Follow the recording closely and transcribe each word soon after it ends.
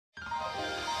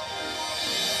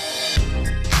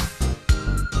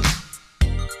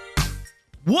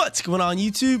What's going on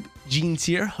YouTube? Jeans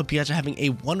here. Hope you guys are having a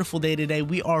wonderful day today.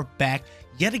 We are back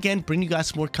yet again, bringing you guys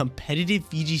some more competitive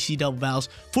VGC double battles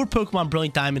for Pokemon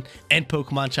Brilliant Diamond and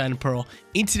Pokemon Shine and Pearl.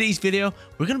 In today's video,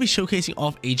 we're going to be showcasing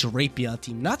off a DRAPION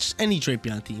team, not just any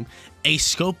DRAPION team, a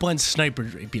Scope Blend Sniper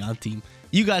DRAPION team.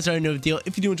 You guys already know the deal.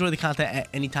 If you do enjoy the content at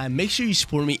any time, make sure you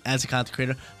support me as a content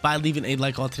creator by leaving a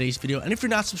like on today's video. And if you're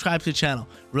not subscribed to the channel,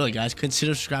 really guys,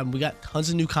 consider subscribing. We got tons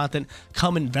of new content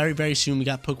coming very soon. We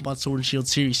got Pokemon Sword and Shield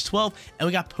Series 12, and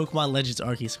we got Pokemon Legends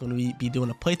Arceus. So I'm going to be doing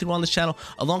a playthrough on this channel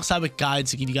alongside with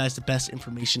guides to give you guys the best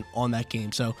information on that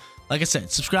game. So like I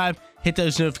said, subscribe, hit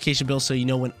those notification bells so you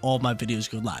know when all my videos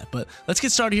go live. But let's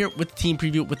get started here with the team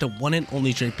preview with the one and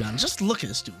only DRAPION. Just look at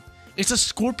this dude. It's a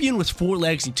scorpion with 4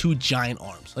 legs and 2 giant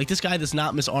arms. Like, this guy does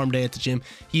not miss arm day at the gym.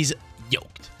 He's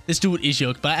yoked. This dude is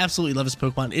yoked, but I absolutely love his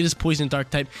Pokemon. It is Poison Dark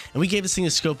type, and we gave this thing a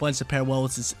Scope Lens to pair well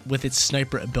with its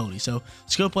Sniper ability. So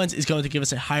Scope Lens is going to give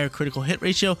us a higher critical hit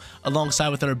ratio alongside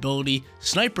with our ability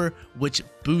Sniper, which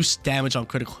boosts damage on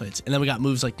critical hits. And then we got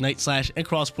moves like Night Slash and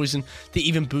Cross Poison to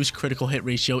even boost critical hit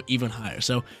ratio even higher.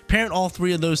 So pairing all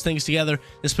 3 of those things together,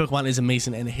 this Pokemon is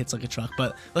amazing and it hits like a truck.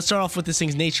 But let's start off with this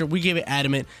thing's nature. We gave it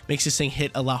Adamant, makes this thing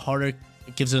hit a lot harder.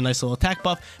 It gives it a nice little attack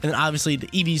buff, and then obviously the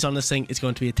EVs on this thing is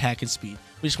going to be attack and speed.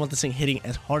 We just want this thing hitting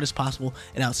as hard as possible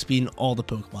and outspeeding all the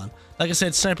Pokemon. Like I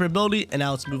said, Sniper ability, and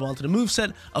now let's move on to the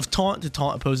moveset of Taunt to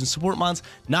taunt opposing support mons,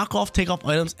 Knock Off, take off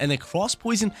items, and then Cross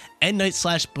Poison and Night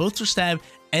Slash both are stab,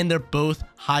 and they're both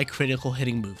high critical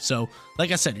hitting moves. So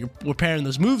like I said, we're pairing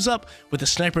those moves up with the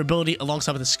Sniper ability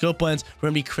alongside with the Scope Lens. We're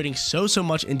going to be critting so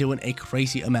much and doing a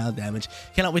crazy amount of damage.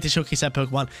 Cannot wait to showcase that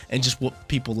Pokemon and just whoop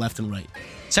people left and right.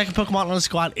 Second Pokemon on the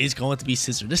squad is going to be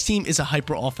Scissor. This team is a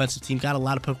hyper offensive team. Got a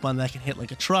lot of Pokemon that can hit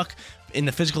like a truck in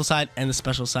the physical side and the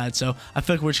special side. So I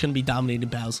feel like we're just going to be dominating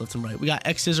battles left and right. We got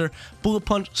X Scissor, Bullet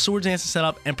Punch, Sword Dance to set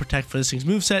up and protect for this thing's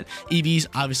moveset. EVs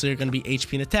obviously are going to be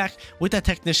HP and attack with that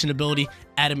Technician ability,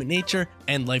 Adamant Nature,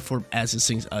 and Life Orb as this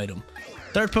thing's item.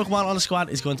 Third Pokemon on the squad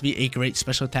is going to be a great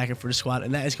special attacker for the squad,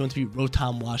 and that is going to be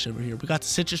Rotom Wash over here. We got the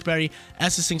Citrus Berry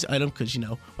as this thing's item because, you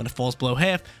know, when it falls below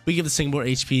half, we give this thing more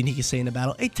HP and he can stay in the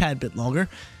battle a tad bit longer.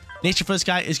 Nature for this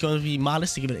guy is going to be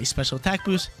Modest to give it a special attack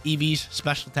boost, EVs,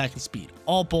 special attack, and speed.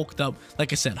 All bulked up.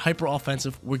 Like I said, hyper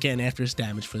offensive. We're getting after his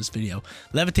damage for this video.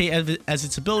 Levitate as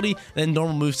its ability, then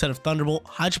normal moveset of Thunderbolt,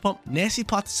 Hydro Pump, Nasty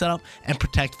Plot to set up, and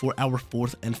Protect for our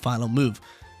 4th and final move.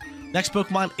 Next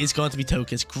Pokemon is going to be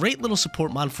Togekiss. Great little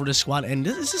support mon for this squad. And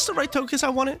is this the right Togekiss I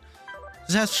wanted?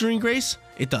 Does it have Serene Grace?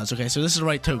 It does. Okay, so this is the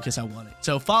right Togekiss I wanted.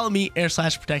 So follow me, Air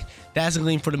Slash Protect, Dazzling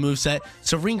Gleam for the moveset,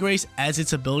 Serene Grace as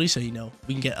its ability, so you know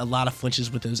we can get a lot of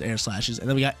flinches with those air slashes. And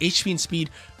then we got HP and speed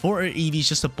for our EVs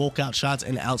just to bulk out shots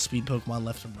and outspeed Pokemon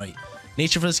left and right.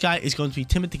 Nature for this guy is going to be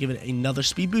Timid to give it another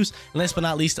speed boost. And last but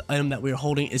not least, the item that we're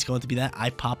holding is going to be that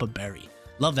I Pop a Berry.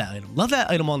 Love that item. Love that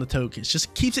item on the Togekiss.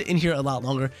 Just keeps it in here a lot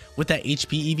longer with that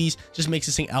HP EVs. Just makes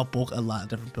this thing outbulk a lot of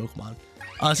different Pokemon.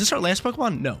 Is this our last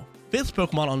Pokemon? No. 5th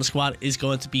Pokemon on the squad is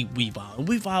going to be Weavile. And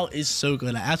Weavile is so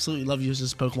good. I absolutely love using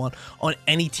this Pokemon on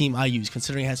any team I use,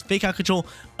 considering it has Fake Out Control,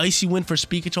 Icy Wind for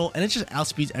speed control, and it just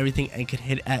outspeeds everything and can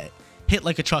hit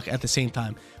like a truck at the same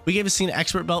time. We gave this thing an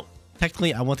Expert Belt.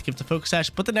 Technically, I want to give the Focus Sash,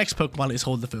 but the next Pokemon is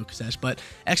holding the Focus Sash. But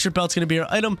Expert Belt's going to be our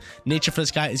item. Nature for this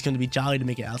guy is going to be Jolly to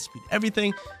make it outspeed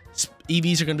everything.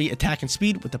 EVs are going to be attack and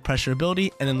speed with the pressure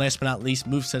ability. And then last but not least,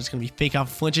 moveset is going to be Fake Out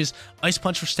for flinches, Ice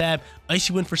Punch for stab,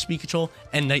 Icy Wind for speed control,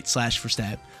 and Night Slash for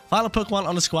stab. Final Pokemon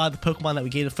on the squad, the Pokemon that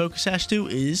we gave the Focus Sash to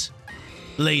is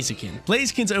Blaziken.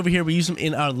 Blaziken's over here. We used him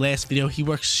in our last video. He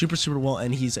works super well,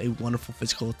 and he's a wonderful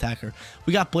physical attacker.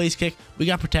 We got Blaze Kick, we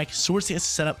got Protect, Sword Stance to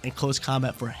set up, and Close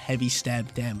Combat for heavy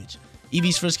stab damage.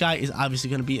 EV's first guy is obviously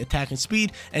going to be attack and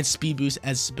speed boost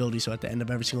as its ability. So at the end of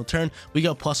every single turn, we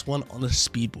go +1 on the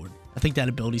speed board. I think that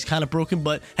ability is kind of broken,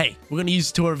 but hey, we're going to use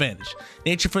it to our advantage.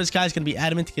 Nature for this guy is going to be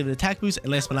Adamant to give it attack boost. And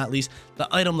last but not least, the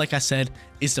item, like I said,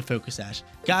 is the Focus Sash.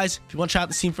 Guys, if you want to try out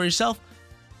this team for yourself,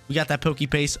 we got that Poke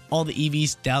Pace, all the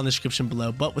EVs down in the description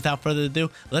below. But without further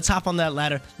ado, let's hop on that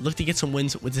ladder, look to get some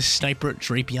wins with this Sniper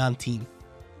DRAPION team.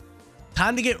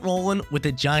 Time to get rolling with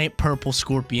the giant purple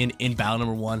scorpion in battle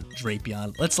number 1,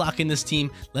 DRAPION. Let's lock in this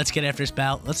team. Let's get after this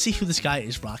battle. Let's see who this guy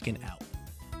is rocking out.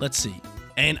 Let's see.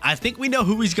 And I think we know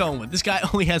who he's going with. This guy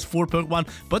only has 4 Pokemon,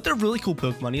 but they're really cool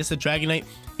Pokemon. He has the Dragonite,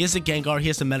 he has the Gengar, he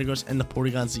has the Metagross, and the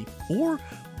Porygon Z. 4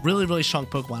 really strong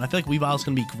Pokemon. I feel like Weavile is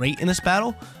going to be great in this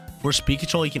battle. For speed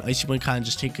control, he can Icy Wind, kind of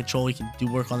just take control. He can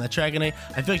do work on that Dragonite.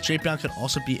 I feel like DRAPION could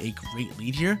also be a great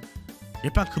lead here.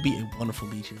 DRAPION could be a wonderful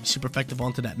lead here. He's super effective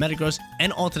onto that Metagross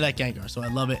and onto that Gengar, so I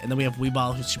love it. And then we have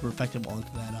Weavile, who's super effective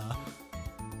onto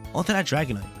that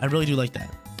Dragonite. I really do like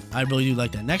that. I really do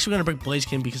like that. Next, we're going to bring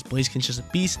Blaziken because Blaziken's just a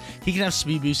beast. He can have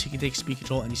speed boost. He can take speed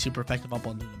control, and he's super effective up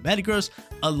on the Metagross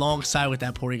alongside with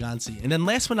that Porygon Z. And then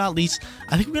last but not least,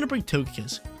 I think we're going to bring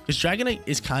Togekiss because Dragonite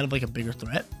is kind of like a bigger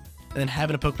threat. And then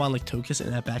having a Pokemon like Togekiss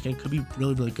in that back end could be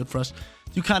really, really good for us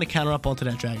to kind of counter up onto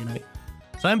that Dragonite.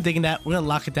 So I'm digging that. We're going to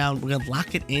lock it down. We're going to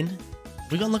lock it in.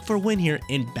 We're going to look for a win here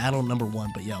in battle number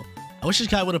 1. But yo, I wish this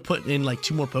guy would have put in like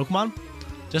 2 more Pokemon.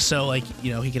 Just so, like,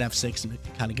 you know, he could have 6 and it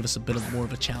could kind of give us a bit of more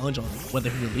of a challenge on whether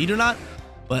he would lead or not.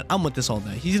 But I'm with this all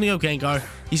day. He's going to go Gengar.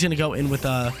 He's going to go in with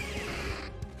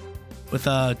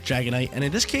Dragonite. And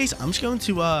in this case, I'm just going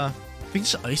to, I think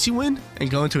it's Icy Wind and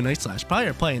go into a Night Slash. Probably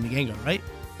our play in the Gengar, right?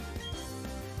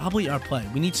 Probably our play.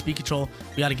 We need speed control.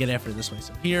 We got to get after it this way.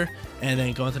 So here, and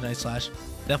then go into Night Slash.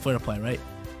 Definitely our play, right?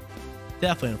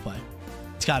 Definitely our play.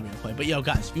 It's got to be our play. But, yo,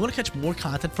 guys, if you want to catch more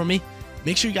content from me,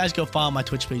 make sure you guys go follow my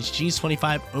Twitch page,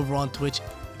 Genius25 over on Twitch.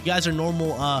 If you guys are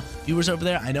normal viewers over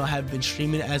there, I know I have been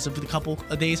streaming as of a couple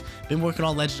of days. Been working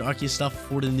on Legend Arceus stuff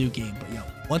for the new game. But yo,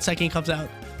 once that game comes out,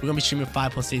 we're going to be streaming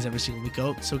 5+ days every single week.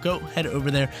 So go head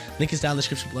over there. Link is down in the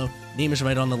description below. Name is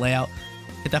right on the layout.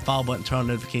 Hit that follow button, turn on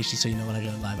notifications so you know when I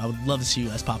go live. I would love to see you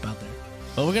guys pop out there.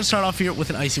 But we're going to start off here with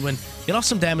an Icy Wind. Get off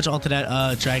some damage onto that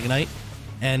Dragonite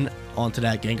and onto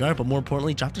that Gengar. But more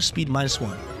importantly, drop their speed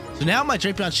 -1. So now my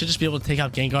Drapion should just be able to take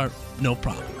out Gengar, no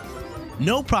problem.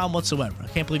 No problem whatsoever. I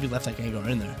can't believe he left that Gengar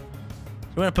in there. So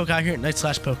we're going to poke out here, Night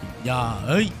Slash poke. Yeah,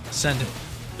 hey, send it.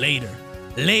 Later.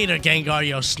 Later, Gengar,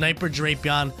 yo. Sniper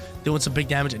Drapion doing some big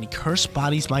damage, and he curse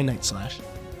bodies my Night Slash.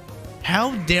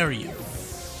 How dare you?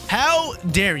 How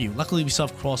dare you? Luckily, we still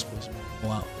have Cross Poison.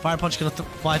 Wow. Fire Punch going to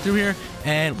fly through here,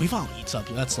 and Weavile eats up.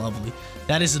 That's lovely.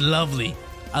 That is lovely.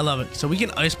 I love it. So we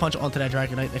can Ice Punch onto that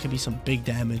Dragonite. That could be some big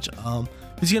damage.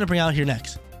 Who's he going to bring out here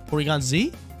next? Porygon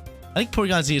Z? I think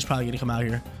Porygon Z is probably going to come out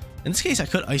here. In this case, I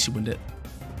could Icy Wind it.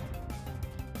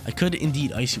 I could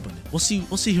indeed Icy Wind it. We'll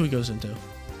see who he goes into.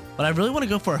 But I really want to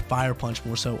go for a Fire Punch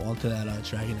more so onto that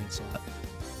Dragonite slot.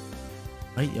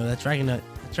 Right? Yo, that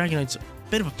Dragonite's a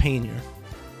bit of a pain here.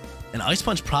 And Ice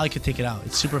Punch probably could take it out.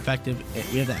 It's super effective.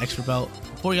 We have that extra belt.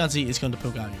 Porygon Z is going to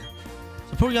poke out here.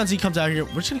 So Porygon Z comes out here.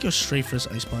 We're just going to go straight for this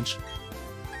Ice Punch.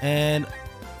 And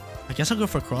I guess I'll go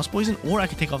for a Cross Poison, or I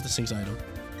can take off the Sing's item.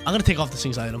 I'm going to take off the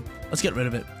Sing's item. Let's get rid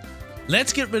of it.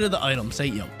 Let's get rid of the item. Say,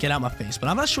 yo, get out my face. But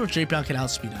I'm not sure if Drapion can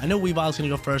outspeed it. I know Weavile's going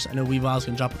to go first. I know Weavile's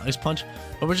going to drop an Ice Punch.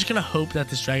 But we're just going to hope that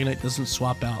this Dragonite doesn't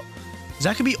swap out. Because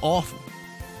that could be awful.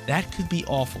 That could be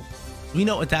awful. We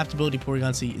know adaptability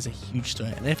Porygon Z is a huge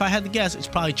threat. And if I had to guess, it's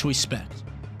probably Choice Specs.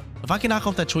 If I can knock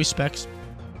off that Choice Specs,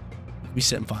 we'll be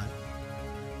sitting fine.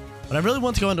 But I really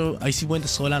want to go into Icy Wind to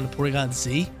slow down the Porygon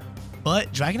Z.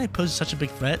 But Dragonite poses such a big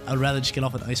threat, I'd rather just get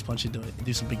off an Ice Punch and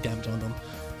do some big damage on them.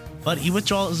 But he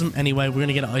withdraws them anyway. We're going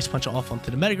to get an Ice Punch off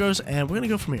onto the Metagross, and we're going to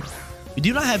go from here. We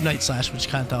do not have Night Slash, which is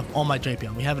kind of tough, on my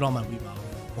Drapion. We have it on my Weavile.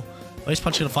 Ice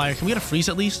Punch going to fire. Can we get a Freeze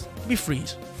at least? Give me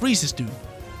Freeze. Freeze this dude.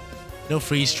 No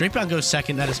Freeze. Drapion goes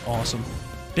second. That is awesome.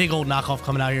 Big old knockoff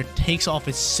coming out here. Takes off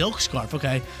his Silk Scarf.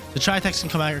 Okay. The Tri-Attack can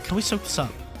come out here. Can we soak this up?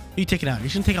 Who are you taking out? You're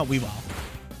going to take out Weavile.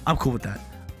 I'm cool with that.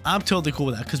 I'm totally cool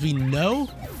with that because we know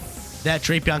that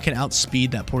Drapion can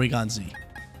outspeed that Porygon Z.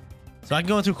 So I can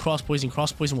go into Cross Poison.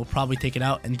 Cross Poison will probably take it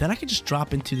out. And then I can just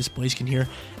drop into this Blaziken here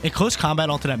and close combat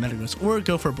onto that Metagross. Or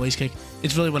go for a Blaze Kick.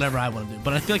 It's really whatever I want to do.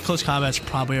 But I feel like close combat is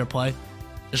probably our play.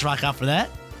 Just rock out for that.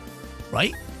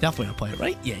 Right? Definitely our play,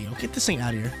 right? Yeah, yo, get this thing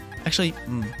out of here. Actually,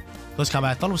 close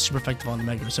combat. I thought it was super effective on the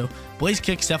Metagross. So Blaze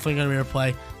Kick's definitely going to be our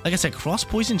play. Like I said, Cross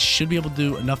Poison should be able to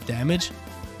do enough damage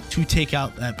to take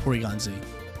out that Porygon Z.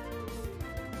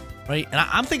 Right? And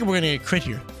I'm thinking we're going to get a crit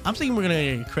here. I'm thinking we're going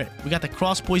to get a crit. We got the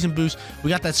Cross Poison boost. We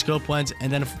got that Scope Lens.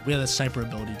 And then if we have that Sniper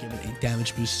ability, give it a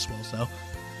damage boost as well. So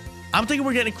I'm thinking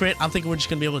we're getting a crit. I'm thinking we're just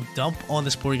going to be able to dump on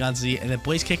this Porygon Z. And then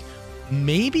Blaze Kick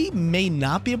may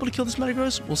not be able to kill this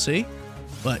Metagross. We'll see.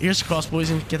 But here's the Cross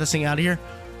Poison. Get this thing out of here.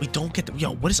 We don't get the...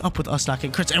 Yo, what is up with us not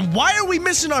getting crits? And why are we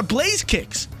missing our Blaze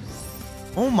Kicks?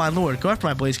 Oh, my lord. Go after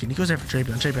my Blaze Kick. He goes after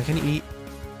Drapion. Drapion, can he eat?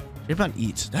 Drapion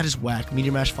eats. That is whack.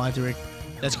 Meteor Mash, flying through it.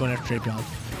 That's going after Drapion.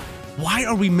 Why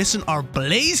are we missing our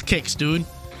Blaze Kicks, dude?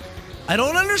 I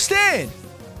don't understand.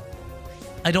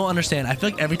 I don't understand. I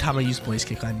feel like every time I use Blaze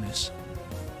Kick, I miss.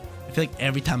 I feel like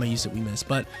every time I use it, we miss.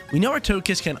 But we know our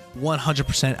Togekiss can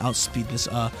 100% outspeed this,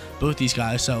 both these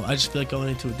guys. So I just feel like going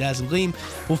into a Dazzling Gleam,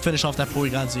 we'll finish off that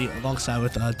Porygon Z alongside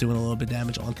with doing a little bit of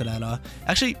damage onto that.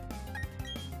 Actually,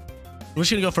 we're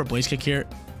just going to go for a Blaze Kick here.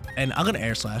 And I'm going to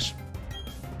Air Slash.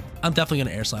 I'm definitely going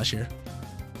to Air Slash here.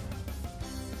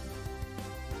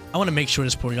 I want to make sure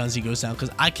this Porygon Z goes down because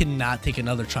I cannot take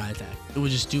another Tri-Attack. It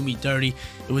would just do me dirty.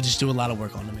 It would just do a lot of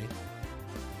work onto me.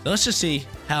 So let's just see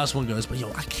how this one goes. But yo,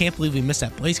 I can't believe we missed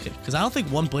that Blaze Kick, because I don't think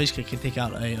one Blaze Kick can take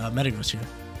out a Metagross here.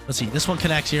 Let's see. This one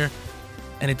connects here,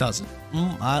 and it doesn't.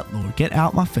 My lord, get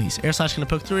out my face. Air Slash gonna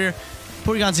poke through here.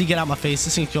 Porygon Z, get out my face.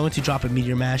 This thing's going to drop a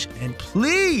Meteor Mash, and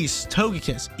please,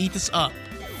 Togekiss, eat this up.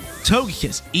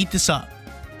 Togekiss, eat this up.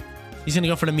 He's gonna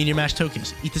go for the Meteor Mash.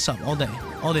 Togekiss, eat this up all day,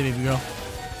 baby girl.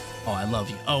 Oh, I love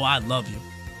you. Oh, I love you.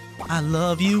 I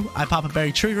love you. I pop a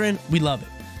berry triggering. We love it.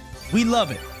 We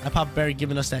love it. I pop a berry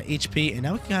giving us that HP, and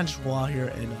now we can kind of just roll out here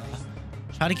and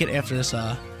try to get after this.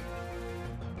 Try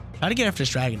to get after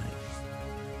this Dragonite.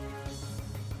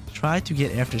 Try to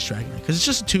get after this Dragonite, because it's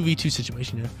just a 2v2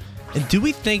 situation here. And do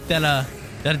we think that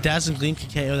that a Dazzling Gleam can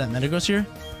KO that Metagross here?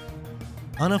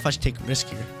 I don't know if I should take a risk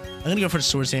here. I'm gonna go for the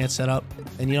Swords Dance setup,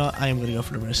 and you know what? I am gonna go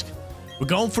for the risk. We're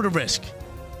going for the risk.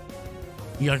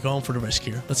 We are going for the risk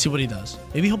here. Let's see what he does.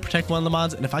 Maybe he'll protect one of the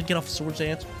mons, and if I get off Swords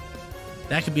Dance,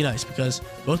 that could be nice, because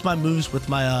both my moves with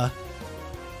my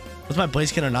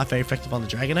Blaziken are not very effective on the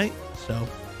Dragonite, so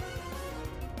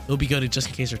it'll be good just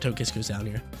in case our Togekiss goes down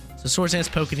here. So Swords Dance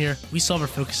poking here. We still have our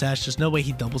Focus Sash. There's no way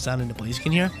he doubles down into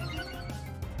Blaziken here.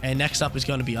 And next up is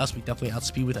going to be us. We definitely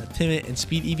outspeed with our Timid and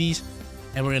Speed EVs,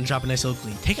 and we're gonna drop a nice little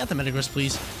Gleam. Take out the Metagross,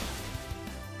 please.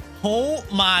 Oh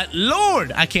my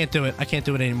lord! I can't do it. I can't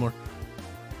do it anymore.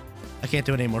 I can't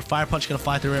do it anymore. Fire Punch gonna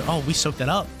fly through it. Oh, we soaked that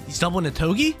up. He's doubling the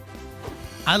Togi.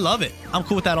 I love it. I'm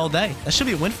cool with that all day. That should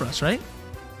be a win for us, right?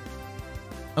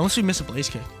 Unless we miss a Blaze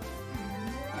Kick.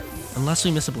 Unless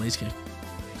we miss a Blaze Kick.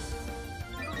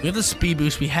 We have the Speed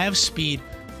Boost. We have Speed.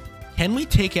 Can we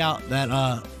take out that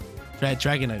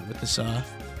Dragonite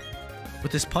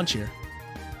with this punch here?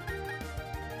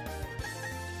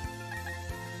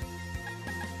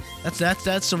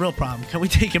 That's the real problem. Can we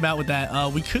take him out with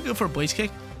that? We could go for a Blaze Kick.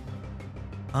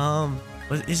 But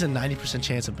it is a 90%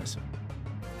 chance of missing.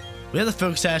 We have the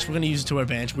Focus Sash. We're going to use it to our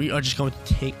advantage. We are just going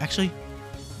to take... Actually,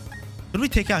 what do we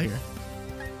take out here?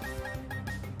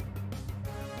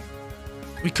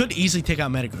 We could easily take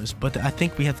out Metagross, but I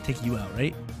think we have to take you out,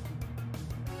 right?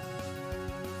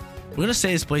 We're going to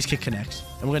say this Blaze Kick connects,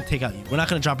 and we're going to take out you. We're not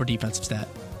going to drop our defensive stat.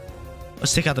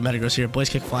 Let's take out the Metagross here. Blaze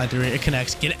Kick flying through it. It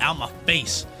connects. Get out my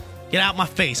face. Get out my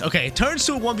face. Okay, it turns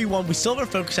to a 1v1. We still have our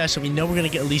Focus Sash, so we know we're going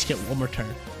to at least get one more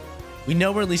turn. We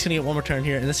know we're at least going to get one more turn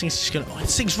here, and this thing's just going to... Oh,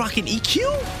 this thing's rocking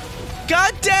EQ?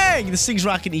 God dang! This thing's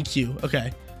rocking EQ.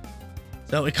 Okay.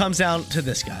 So it comes down to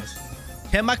this, guys.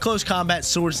 Can my Close Combat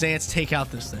Swords Dance take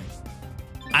out this thing?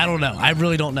 I don't know. I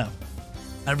really don't know.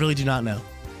 I really do not know.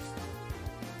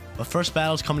 But first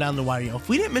battle's coming down the wire, yo. If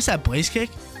we didn't miss that Blaze Kick,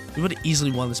 we would have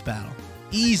easily won this battle.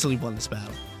 Easily won this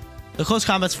battle. The Close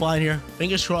Combat's flying here.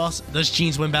 Fingers crossed. Does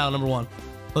Jeans win battle number 1?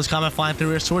 Close Combat flying through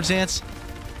here. Swords Dance.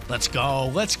 Let's go.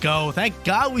 Let's go. Thank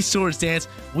God we Swords Dance.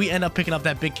 We end up picking up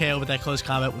that big KO with that Close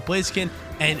Combat with Blaziken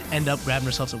and end up grabbing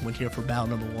ourselves a win here for battle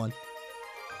number 1.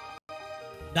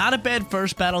 Not a bad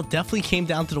first battle. Definitely came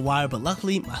down to the wire, but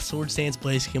luckily my Swords Dance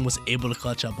Blaziken was able to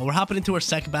clutch up. But we're hopping into our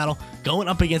second battle, going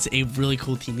up against a really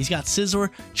cool team. He's got Scizor,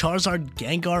 Charizard,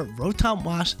 Gengar, Rotom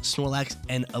Wash, Snorlax,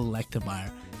 and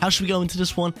Electivire. How should we go into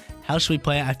this one? How should we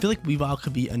play it? I feel like Weavile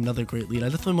could be another great lead. I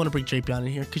definitely want to bring DRAPION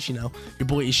in here because, you know, your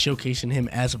boy is showcasing him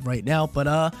as of right now.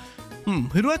 But,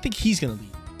 who do I think he's going to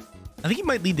lead? I think he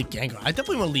might lead the Gengar. I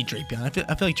definitely want to lead DRAPION. I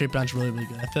feel like DRAPION's really, really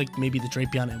good. I feel like maybe the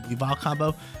DRAPION and Weavile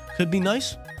combo could be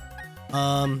nice.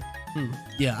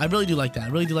 Yeah, I really do like that. I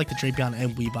really do like the DRAPION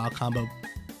and Weavile combo.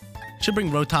 Should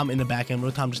bring Rotom in the back end.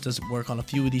 Rotom just doesn't work on a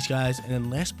few of these guys. And then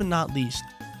last but not least,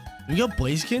 do we go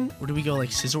Blaziken or do we go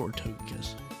like Scizor or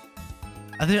Togekiss?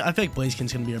 I feel like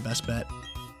Blaziken's gonna be our best bet.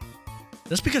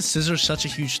 Just because Scizor's such a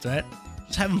huge threat,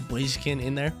 just having Blaziken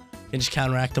in there and just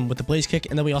counteract them with the Blaze Kick.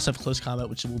 And then we also have Close Combat,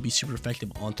 which will be super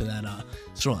effective onto that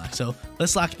Snorlax. So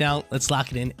let's lock it down, let's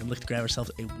lock it in, and look to grab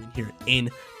ourselves a win here in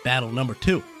battle number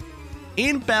 2.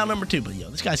 But yo,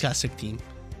 this guy's got a sick team.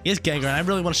 He has Gengar, and I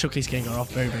really want to showcase Gengar off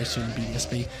very, very soon in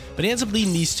BDSP. But he ends up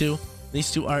leading these two.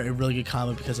 These two are a really good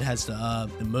combo because it has the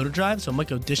Motor Drive. So I might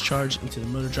go Discharge into the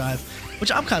Motor Drive,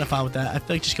 which I'm kind of fine with that. I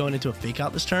feel like just going into a Fake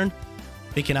Out this turn,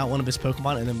 faking out one of his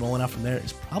Pokemon, and then rolling out from there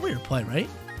is probably your play, right?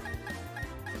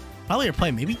 Probably your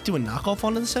play. Maybe do a knockoff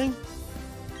onto this thing.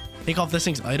 Take off this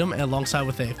thing's item and alongside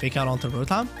with a Fake Out onto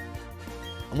Rotom.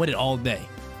 I'm with it all day.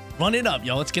 Run it up,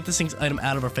 yo. Let's get this thing's item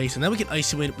out of our face, and then we can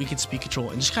Icy Wind, we can Speed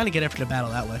Control, and just kind of get after the battle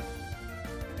that way.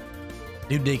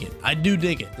 Do dig it. I do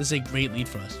dig it. This is a great lead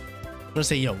for us. I'm gonna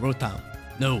say, yo, Rotom.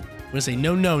 No. I'm gonna say,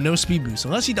 no Speed Boost.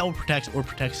 Unless he double protects or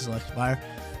protects his Electivire,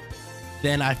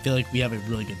 then I feel like we have a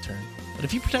really good turn. But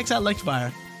if he protects that Electivire,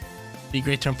 it'd be a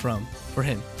great turn for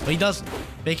him. But he doesn't.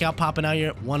 Fake Out popping out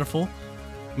here. Wonderful.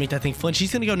 Make that thing flinch.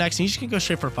 He's gonna go next, and he's just gonna go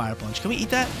straight for a Fire Punch. Can we eat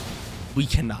that? We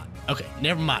cannot. Okay,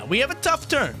 never mind. We have a tough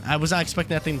turn. I was not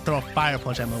expecting that thing to throw a fire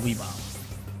punch at my Wii Bomb.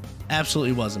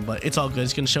 Absolutely wasn't, but it's all good.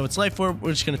 It's going to show its life orb.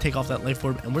 We're just going to take off that life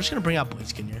orb, and we're just going to bring out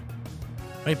Blaziken here.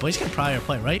 Right, Blaziken probably our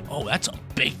play, right? Oh, that's a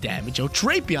big damage, yo.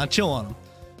 Drapion, chill on him.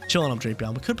 Chill on him,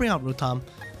 Drapion. We could bring out Rotom.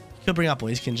 We could bring out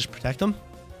Blaziken, just protect him.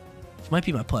 Which might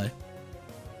be my play.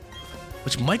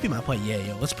 Yeah,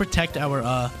 yo. Let's protect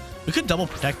our, we could double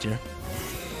protect here.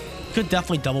 We could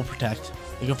definitely double protect.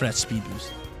 We go for that speed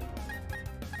boost.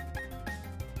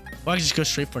 Or I can just go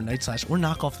straight for a Night Slash or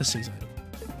knock off this thing's item.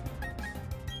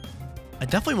 I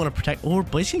definitely want to protect, or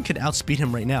Blaziken could outspeed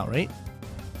him right now, right?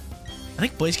 I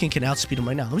think Blaziken can outspeed him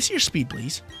right now. Let me see your speed,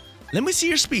 please. Let me see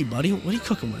your speed, buddy. What are you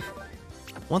cooking with?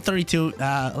 132.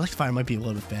 Electivire might be a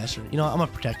little bit faster. You know what? I'm going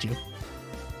to protect you.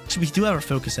 So we do have our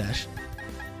Focus Sash.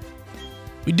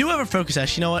 We do have our Focus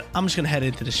Sash. You know what? I'm just going to head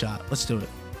into the shot. Let's do it.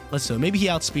 Let's do it. Maybe he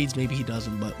outspeeds. Maybe he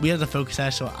doesn't. But we have the Focus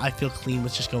Sash, so I feel clean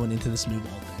with just going into this move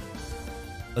all day.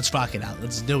 Let's rock it out.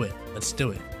 Let's do it. Let's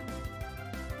do it.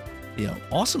 Yo,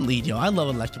 awesome lead, yo. I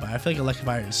love Electivire. I feel like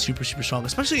Electivire is super, super strong,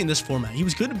 especially in this format. He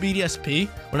was good in BDSP.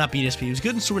 Or not BDSP. He was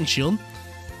good in Sword and Shield.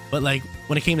 But, like,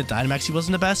 when it came to Dynamax, he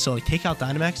wasn't the best. So, like, take out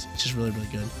Dynamax. It's just really, really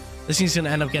good. This thing's going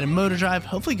to end up getting Motor Drive.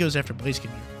 Hopefully, he goes after Blaziken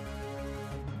here.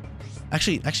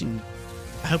 Actually,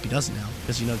 I hope he doesn't now.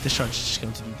 Because, you know, Discharge is just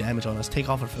going to do damage on us. Take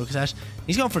off our Focus Sash.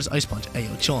 He's going for his Ice Punch. Hey,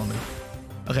 yo, chill on me.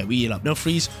 Okay, we eat up. No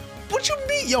freeze. What you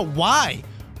mean? Yo, why?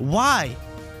 Why?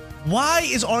 Why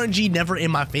is RNG never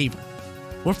in my favor?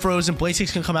 We're frozen.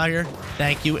 Blaziken's gonna come out here.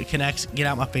 Thank you. It connects. Get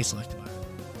out my face, Electivire.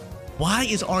 Why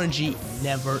is RNG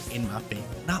never in my favor?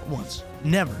 Not once.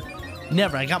 Never.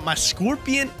 Never. I got my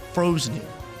Scorpion frozen here.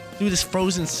 Dude, this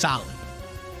frozen solid.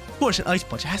 Of course, an Ice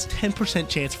Punch. It has 10%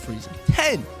 chance of freezing.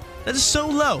 10! That is so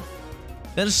low.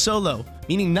 That is so low.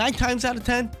 Meaning 9 times out of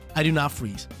 10, I do not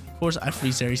freeze. Of course, I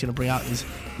freeze there. He's gonna bring out his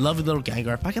lovely little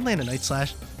Gengar. If I can land a Night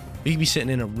Slash, we could be sitting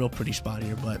in a real pretty spot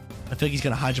here, but I feel like he's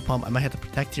going to Hydro Pump. I might have to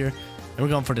protect here, and we're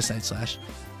going for this Night Slash.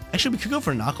 Actually, we could go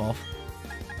for a knockoff.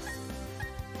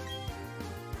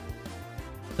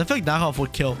 I feel like knockoff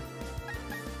would kill.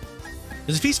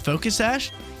 Because if he's Focus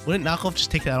Sash, wouldn't knockoff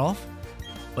just take that off?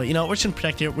 But, you know, we're just going to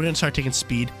protect here. We're going to start taking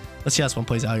speed. Let's see how this one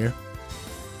plays out here.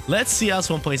 Let's see how this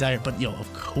one plays out here. But, yo,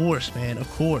 of course, man. Of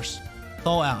course.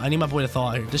 Thaw out. I need my boy to thaw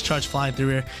out here. Discharge flying through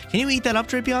here. Can you eat that up,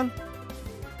 Drapion?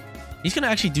 He's going to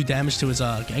actually do damage to his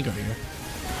Gengar here.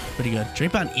 Pretty good.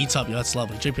 Drapion eats up. Yo, that's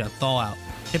lovely. Drapion, thaw out.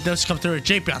 Hypnosis come through.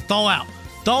 Drapion, thaw out.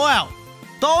 Thaw out.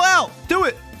 Thaw out. Do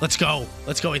it. Let's go.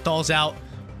 Let's go. He thaws out.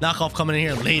 Knockoff coming in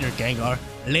here later, Gengar.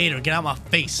 Later. Get out my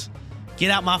face. Get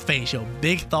out my face, yo.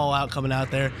 Big thaw out coming out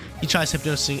there. He tries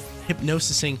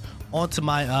hypnosising onto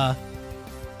my,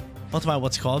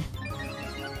 what's it called?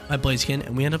 My Blaziken,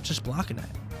 and we end up just blocking that.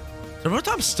 So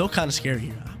Rotom's still kind of scary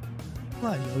here.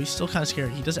 Yo, he's still kind of scary.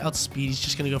 He does outspeed. He's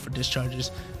just going to go for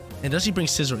discharges. And does he bring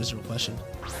Scizor is the real question.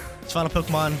 His final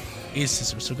Pokemon is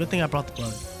Scizor. So good thing I brought the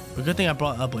Blood. Or good thing I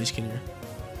brought Blaziken here.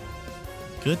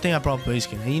 Good thing I brought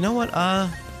Blaziken. And you know what?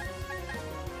 I'm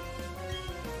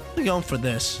going for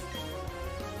this.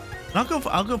 And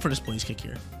I'll go for this Blaze Kick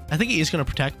here. I think he is going to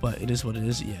protect, but it is what it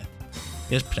is. Yeah.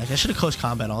 He is protect. I should have close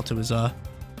combat onto his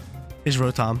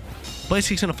Rotom. Blaze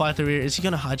Kick's going to fly through here. Is he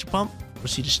going to Hydro Pump? Or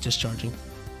is he just discharging?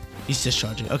 He's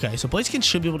discharging. Okay, so Blaziken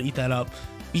should be able to eat that up.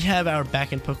 We have our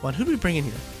back-end Pokemon. Who do we bring in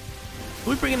here?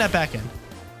 Who do we bring in that back-end?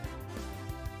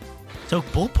 So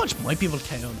Bullet Punch might be able to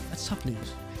KO him. That's tough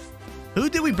news. Who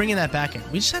did we bring in that back-end?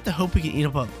 We just have to hope we can eat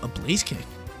up a Blaze Kick.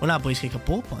 Well, not Blaze Kick, a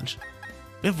Bullet Punch.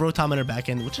 We have Rotom in our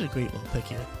back-end, which is a great little pick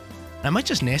here. And I might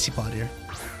just Nasty Plot here.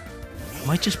 I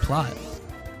might just Plot.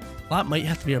 Plot might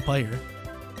have to be our play here.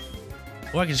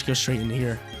 Or I can just go straight into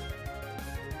here.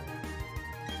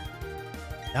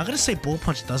 Now, I'm going to say Bullet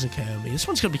Punch doesn't KO me. This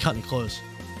one's going to be cutting it close.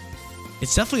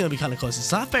 It's definitely going to be cutting it close.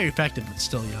 It's not very effective, but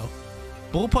still, yo.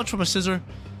 Bullet Punch from a Scizor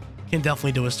can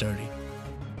definitely do us dirty.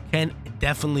 Can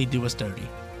definitely do us dirty.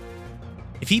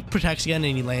 If he protects again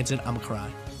and he lands it, I'm going to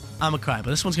cry. I'm going to cry, but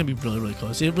this one's going to be really, really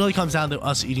close. It really comes down to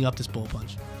us eating up this Bullet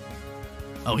Punch.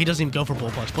 Oh, he doesn't even go for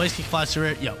Bullet Punch. Blaze Kick flies through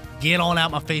it. Yo, get on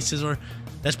out my face, Scizor.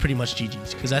 That's pretty much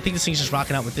GG's. Because I think this thing's just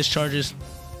rocking out with discharges.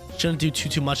 Shouldn't do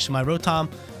too much to my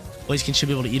Rotom. Blaziken should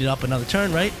be able to eat it up another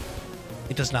turn, right?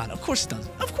 It does not. Of course it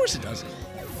doesn't. Of course it doesn't.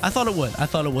 I thought it would. I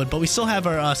thought it would. But we still have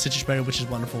our Citrus Berry, which is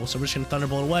wonderful. So we're just going to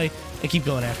Thunderbolt away and keep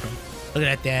going after him. Look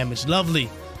at that damage. Lovely.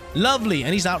 Lovely.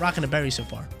 And he's not rocking a berry so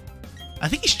far. I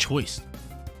think he's choiced.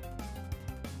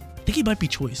 I think he might be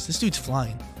choiced. This dude's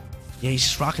flying. Yeah, he's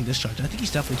just rocking discharge. I think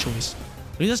he's definitely choiced.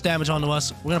 So he does damage onto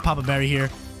us. We're going to pop a berry here.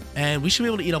 And we should be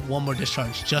able to eat up one more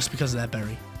discharge just because of that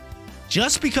berry.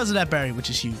 Just because of that berry, which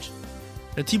is huge.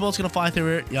 The T-Bolt's going to fly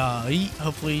through it. Yeah,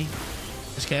 hopefully.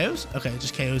 Just KOs? Okay,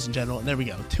 just KOs in general. And there we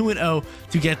go. 2-0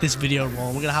 to get this video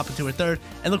rolling. We're going to hop into our third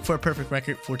and look for a perfect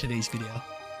record for today's video.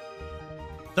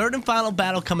 Third and final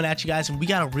battle coming at you guys, and we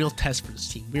got a real test for this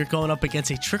team. We're going up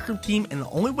against a Trick Room team, and the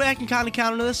only way I can kind of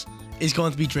counter this is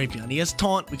going to be DRAPION. He has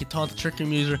taunt. We can taunt the Trick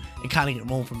Room user and kind of get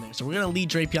rolling from there. So we're going to lead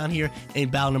DRAPION here in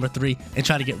battle number 3 and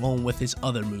try to get rolling with his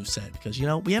other moveset because, you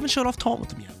know, we haven't showed off taunt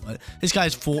with him yet, but this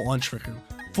guy's full on Trick Room.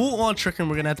 Full on Trick Room.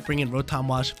 We're going to have to bring in Rotom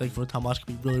Wash. I feel like Rotom Wash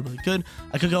could be really, really good.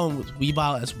 I could go in with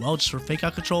Weavile as well just for fake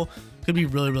out control. Could be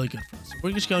really, really good for us. So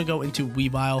we're just going to go into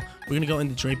Weavile. We're going to go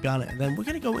into DRAPION, and then we're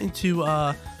going to go into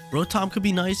Rotom could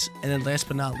be nice. And then last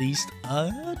but not least,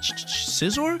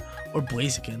 Scizor or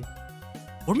Blaziken.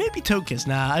 Or maybe Togekiss.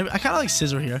 Nah, I kind of like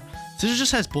Scizor here. Scizor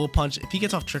just has Bullet Punch. If he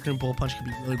gets off Trick Room, Bullet Punch could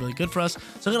be really, really good for us.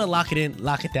 So I'm going to lock it in,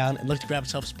 lock it down, and look to grab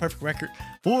ourselves a perfect record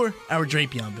for our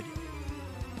DRAPION video.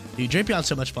 Dude, DRAPION's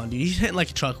so much fun, dude. He's hitting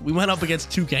like a truck. We went up against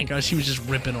 2 Genkars. He was just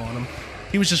ripping on him.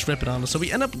 He was just ripping on us. So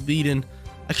we end up leading.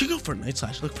 I could go for a Night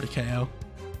Slash. Look for the KO.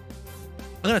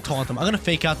 I'm going to taunt him. I'm going to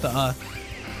fake out the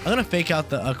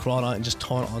Crawdaunt and just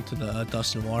taunt onto the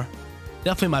Dust Noir.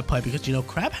 Definitely my play because, you know,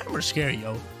 Crab Hammer's scary,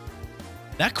 yo.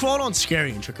 That Crawdaunt's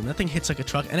scary in Trick Room. That thing hits like a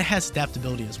truck, and it has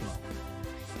adaptability as well.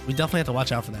 We definitely have to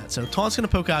watch out for that. So Taunt's going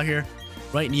to poke out here,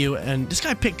 right in you, and this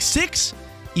guy picked 6.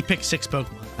 He picked 6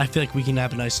 Pokemon. I feel like we can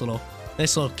have a nice little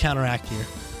counteract here.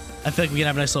 I feel like we can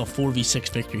have a nice little 4v6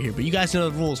 victory here. But you guys know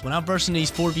the rules. When I'm versing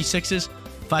these 4v6s,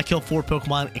 if I kill 4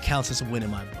 Pokemon, it counts as a win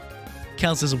in my book. It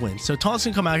counts as a win. So Taunt's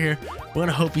going to come out here. We're going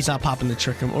to hope he's not popping the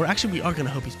Trick Room. Or actually, we are going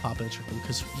to hope he's popping the Trick Room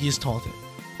because he is taunted.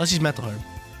 Unless he's Mental Herb.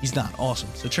 He's not. Awesome.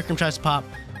 So Trick Room tries to pop.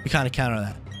 We kind of counter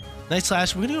that. Night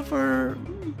Slash. We're going to go for...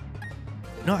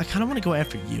 No, I kind of want to go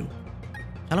after you.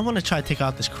 I don't want to try to take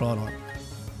out this Crawdaunt.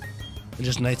 And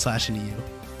just Night Slash into you.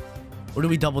 Or do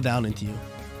we double down into you?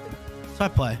 So I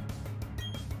play.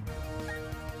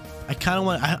 I kind of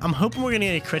want... I'm hoping we're going to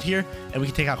get a crit here, and we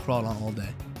can take out Crawdaunt all day.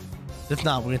 If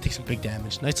not, we're going to take some big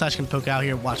damage. Night Slash can poke out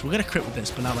here. Watch, we're going to crit with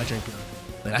this, but not my DRAPION.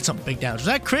 Like, that's some big damage. Was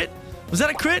that a crit? Was that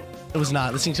a crit? It was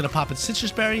not. This thing's going to pop its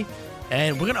Citrus Berry,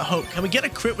 and we're going to hope. Can we get a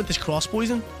crit with this Cross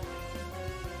Poison?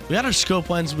 We got our Scope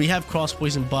Lens. We have Cross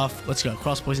Poison buff. Let's go.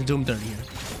 Cross Poison, do him dirty here.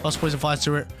 Cross Poison flies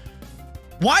through it.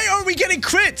 Why are we getting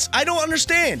crits? I don't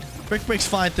understand. Brick Break's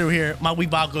flying through here. My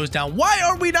Weavile goes down. Why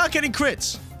are we not getting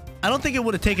crits? I don't think it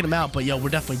would have taken him out, but yo, we're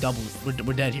definitely double.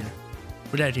 We're dead here.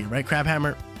 We're dead here, right? Crab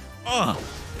Hammer. Oh,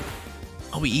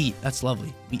 we eat. That's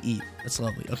lovely. We eat. That's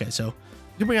lovely. Okay, so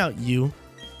we can bring out you.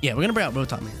 Yeah, we're gonna bring out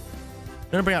Rotom here.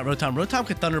 We're gonna bring out Rotom. Rotom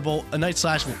can Thunderbolt. A Night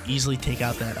Slash will easily take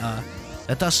out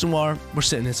that Dust Noir. We're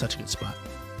sitting in such a good spot.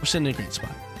 We're sitting in a great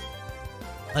spot.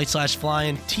 Night Slash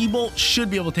flying. T-Bolt should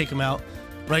be able to take him out.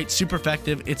 Right, super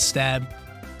effective. It's stab.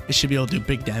 It should be able to do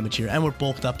big damage here, and we're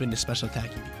bulked up into special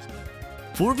attacking beats.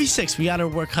 4v6. We got our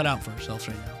work cut out for ourselves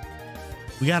right now.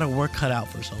 We got our work cut out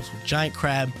for ourselves with Giant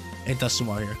Crab and Dust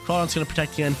Noir here. Crawdaunt's gonna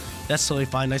protect again. That's totally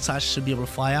fine. Night Slash should be able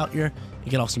to fly out here and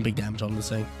get off some big damage on this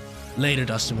thing. Later,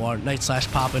 Dust Noir. Night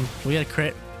Slash popping. Can we get a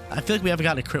crit? I feel like we haven't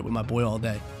gotten a crit with my boy all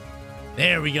day.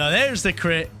 There we go. There's the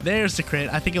crit. There's the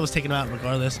crit. I think it was taken out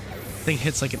regardless. The thing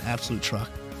hits like an absolute truck.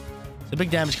 So big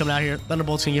damage coming out here.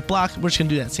 Thunderbolt's gonna get blocked. We're just gonna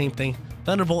do that same thing.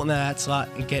 Thunderbolt in that slot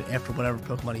and get after whatever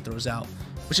Pokemon he throws out.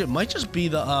 Which it might just be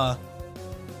the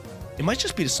it might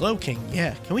just be the Slow King.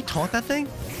 Yeah. Can we taunt that thing?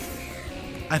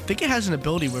 I think it has an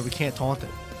ability where we can't taunt it.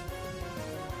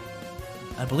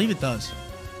 I believe it does.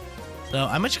 So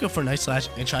I might just go for a Night Slash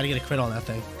and try to get a crit on that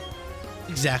thing. That's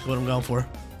exactly what I'm going for.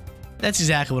 That's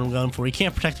exactly what I'm going for. He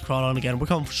can't protect the Crawdaunt again. We're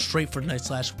going straight for the Night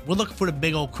Slash. We're looking for the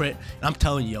big old crit. And I'm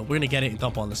telling you, yo, we're going to get it and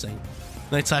dump on this thing.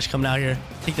 Night Slash coming out here.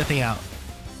 Take that thing out.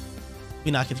 Did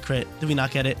we not get the crit? Did we not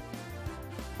get it?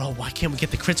 Bro, why can't we get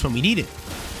the crits when we need it?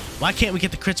 Why can't we get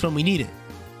the crits when we need it?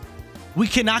 We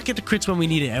cannot get the crits when we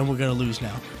need it, and we're going to lose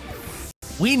now.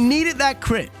 We needed that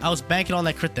crit. I was banking on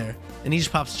that crit there, and he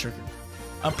just pops the trigger.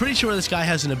 I'm pretty sure this guy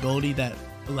has an ability that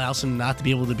allows him not to be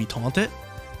able to be taunted.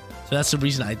 So that's the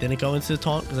reason I didn't go into the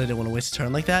taunt, because I didn't want to waste a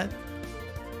turn like that.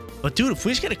 But dude, if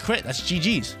we just get a crit, that's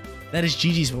GG's. That is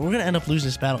GG's, but we're going to end up losing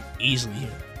this battle easily here.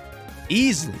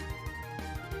 Easily.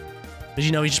 Because,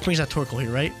 you know, he just brings out Torkoal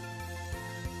here, right?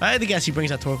 I had to guess he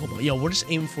brings out Torkoal, but yo, we're just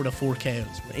aiming for the 4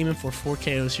 KOs. We're aiming for 4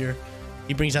 KOs here.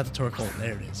 He brings out the Torkoal.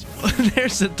 There it is.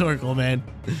 There's the Torkoal, man.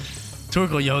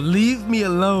 Torkoal, yo, leave me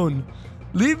alone.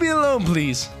 Leave me alone,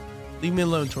 please. Leave me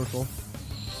alone, Torkoal.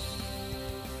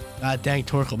 God dang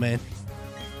Torkoal, man.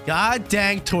 God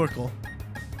dang Torkoal.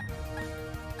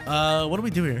 What do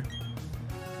we do here?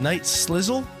 Night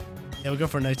Slizzle? Yeah, we go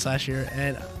for a Night Slash here.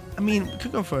 And, I mean, we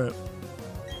could go for...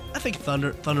 I think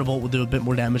Thunderbolt will do a bit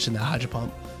more damage than that Hydro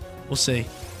Pump. We'll see.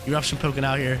 Eruption poking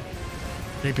out here.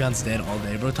 Drapion's dead all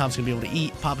day. Rotom's gonna be able to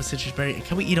eat, pop a Citrus Berry, and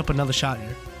can we eat up another shot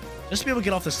here? Just to be able to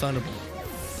get off this Thunderbolt.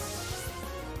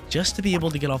 Just to be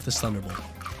able to get off this Thunderbolt.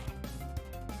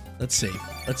 Let's see.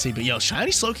 Let's see. But yo,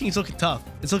 Shiny Slowking is looking tough.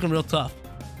 It's looking real tough.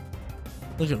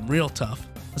 Looking real tough.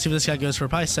 Let's see what this guy goes for.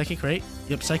 Probably Psychic, right?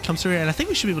 Yep, Psychic comes through here, and I think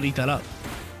we should be able to eat that up.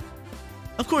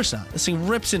 Of course not. This thing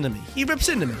rips into me. He rips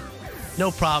into me.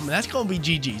 No problem. That's going to be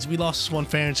GG's. We lost this one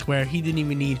fair and square. He didn't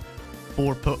even need he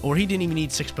didn't even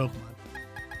need 6 Pokemon.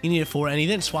 He needed 4, and he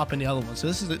didn't swap in the other one. So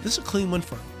this is a clean win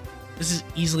for him. This is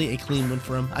easily a clean win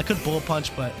for him. I could Bullet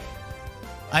Punch, but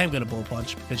I am going to Bullet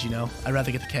Punch because, you know, I'd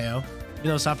rather get the KO. You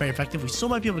know, it's not very effective. We still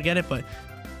might be able to get it, but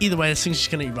either way, this thing's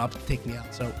just going to erupt to take me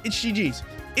out. So it's GG's.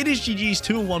 It is GG's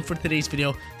 2-1 for today's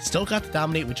video. Still got to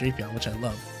dominate with Drapion, which I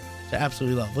love. Which I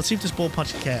absolutely love. Let's see if this Bullet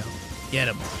Punch can KO. Get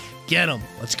him. Get him.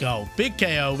 Let's go. Big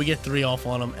KO. We get 3 off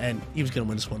on him, and he was going to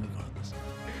win this one regardless.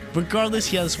 Regardless,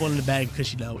 he has this one in the bag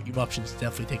because, you know, Eruption's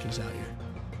definitely taking us out here.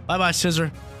 Bye-bye,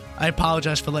 Scissor. I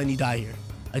apologize for letting you die here.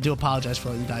 I do apologize for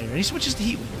letting you die here. And he switches to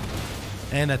Heat Wave.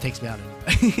 And that takes me out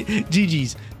anyway.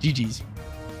 GG's. GG's.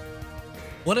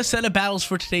 What a set of battles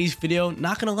for today's video.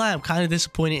 Not gonna lie, I'm kind of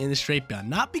disappointed in this Drapion.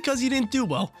 Not because he didn't do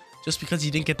well, just because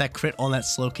he didn't get that crit on that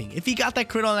Slowking. If he got that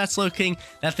crit on that Slowking,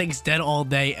 that thing's dead all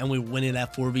day, and we win it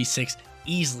at 4v6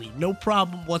 easily. No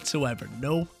problem whatsoever.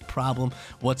 No problem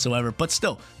whatsoever. But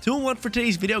still, 2-1 for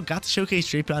today's video. Got to showcase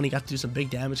Drapion. He got to do some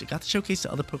big damage. It got to showcase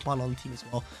the other Pokemon on the team as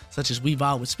well, such as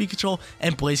Weavile with Speed Control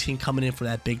and Blaziken coming in for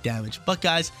that big damage. But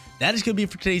guys, that is going to be it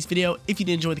for today's video. If you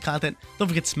did enjoy the content, don't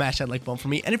forget to smash that like button for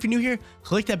me. And if you're new here,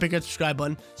 click that big red subscribe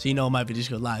button so you know when my videos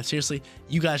go live. Seriously,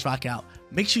 you guys rock out.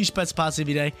 Make sure you spread some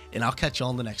positivity today, and I'll catch you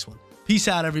all in the next one. Peace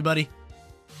out, everybody.